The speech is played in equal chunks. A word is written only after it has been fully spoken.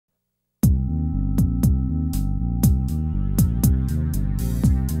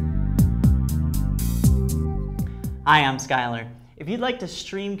Hi, I'm Skylar. If you'd like to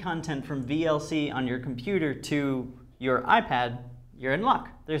stream content from VLC on your computer to your iPad, you're in luck.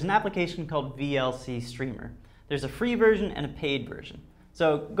 There's an application called VLC Streamer. There's a free version and a paid version.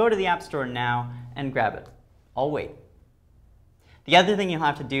 So go to the App Store now and grab it. I'll wait. The other thing you'll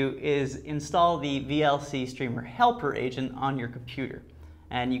have to do is install the VLC Streamer helper agent on your computer.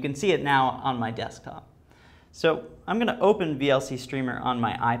 And you can see it now on my desktop. So I'm going to open VLC Streamer on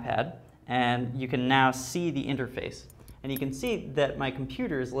my iPad, and you can now see the interface. And you can see that my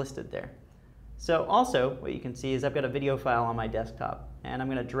computer is listed there. So also, what you can see is I've got a video file on my desktop, and I'm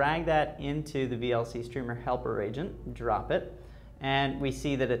going to drag that into the VLC Streamer helper agent, drop it, and we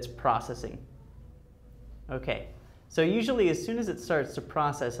see that it's processing. Okay, so usually as soon as it starts to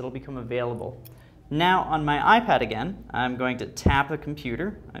process, it'll become available. Now on my iPad again, I'm going to tap the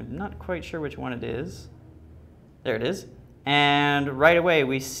computer. I'm not quite sure which one it is. There it is. And right away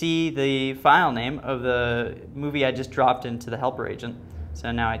we see the file name of the movie I just dropped into the helper agent.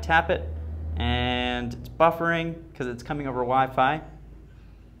 So now I tap it, and it's buffering because it's coming over Wi-Fi.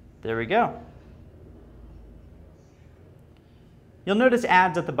 There we go. You'll notice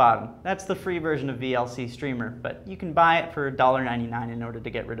ads at the bottom. That's the free version of VLC Streamer, but you can buy it for $1.99 in order to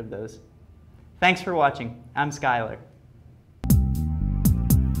get rid of those. Thanks for watching. I'm Skylar.